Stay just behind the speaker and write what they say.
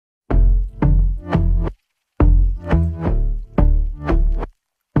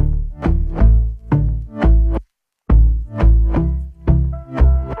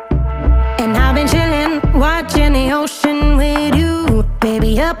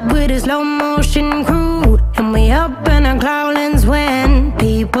with a slow motion crew, and we up in our growlings when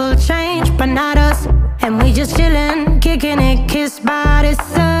people change, but not us. And we just chillin', kicking it, kissed by the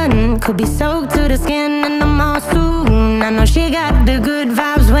sun. Could be soaked to the skin in the mall soon. I know she got the good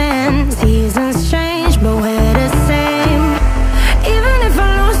vibes when seasons change, but we're the same. Even if I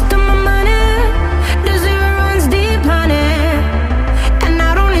lost all my money, the zero runs deep, honey. And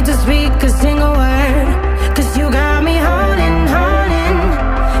I don't need to speak a single word, 'cause you got me holding, holding.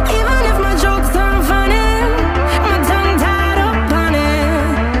 Even if my jokes aren't funny, my tongue tied up on it.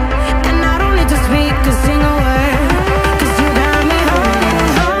 And I don't need to speak a single word, 'cause you got me holding,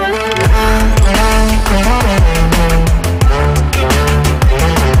 holding.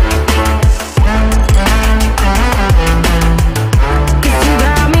 'Cause you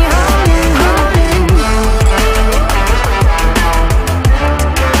got me holding, holding.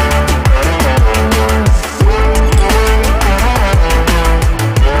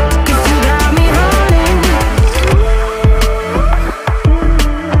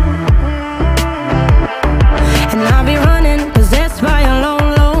 And I'll be running, possessed by a low,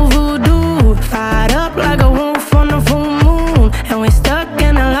 low voodoo. Fired up like a wolf on a full moon. And we're stuck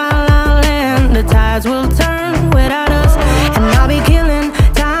in a la la land. The tides will turn without us. And I'll be killing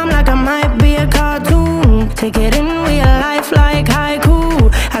time like I might be a cartoon. Take it in real life like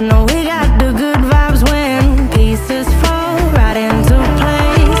haiku. I know we got the good vibes when pieces fall right into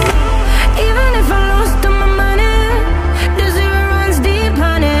place. Even if I lost all my money, the zero runs deep,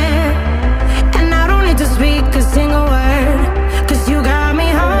 honey. And I don't need to speak a single word, 'cause you got me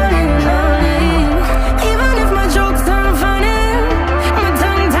holding, holding. Even if my jokes aren't funny, my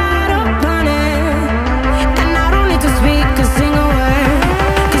tongue tied up on it. And I don't need to speak a single word,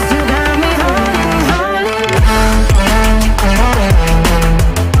 'cause you got me holding, holding.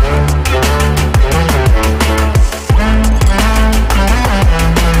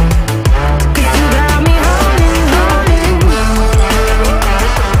 'Cause you got me holding, holding.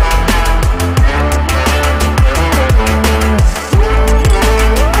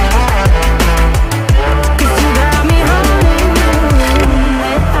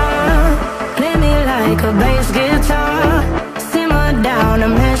 Play me like a bass guitar, simmer down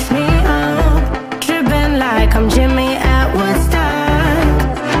and mess me up, tripping like I'm Jimmy at Woodstock.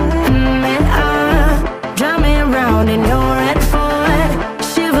 Drive me around in your red Ford,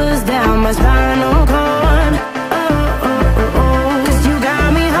 shivers down my spinal cord. Oh, oh, oh, oh. 'Cause you got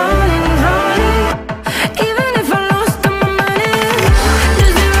me holding, holding. Even if I lost all my money, the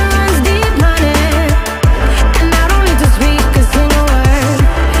zero runs deep, honey. And I don't need to speak a single word,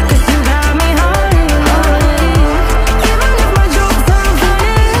 'cause you got me holding, holding. Even if my jokes aren't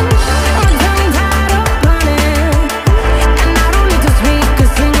funny, my tongue tied up on it. And I don't need to speak a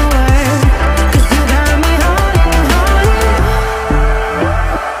single word, 'cause you got me holding, holding.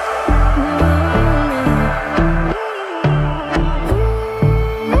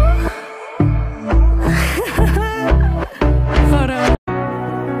 Hold on.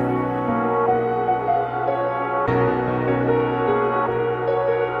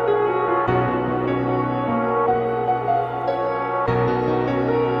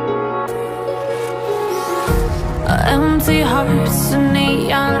 Empty hearts and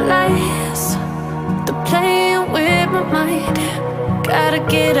neon lights, they're playing with my mind. Gotta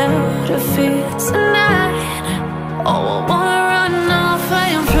get out of here tonight. Oh, I wanna run off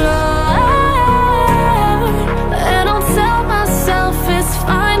and float. And I'll tell myself it's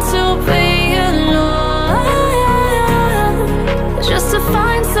fine to be alone, just to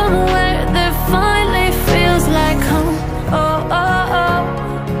find somewhere that finally feels like home. Oh, oh, oh.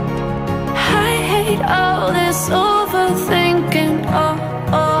 I hate all this overthinking. Oh,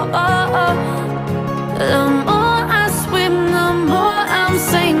 oh, oh, oh. The more I swim, the more I'm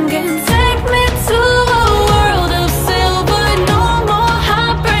sinking. Take me to a world of silver. No more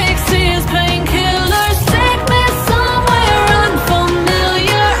heartbreaks, tears, painkillers. Take me somewhere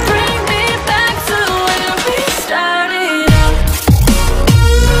unfamiliar. Bring me back to where we started out.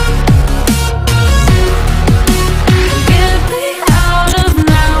 Get me out of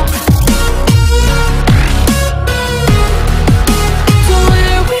now, to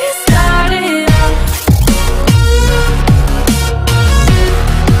where we started out.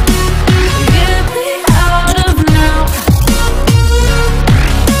 Get me out of now,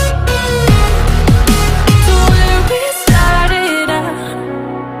 to where we started out.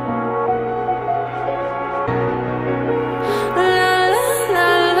 La la la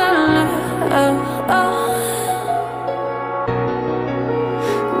la la, oh, oh.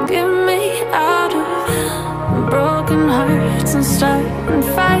 Get me out of broken hearts and starting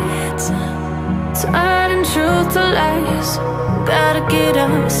fights, turning truth to lies. gotta get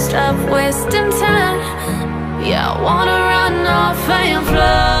up, stop wasting time. Yeah, I wanna run off and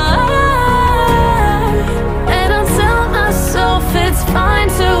fly.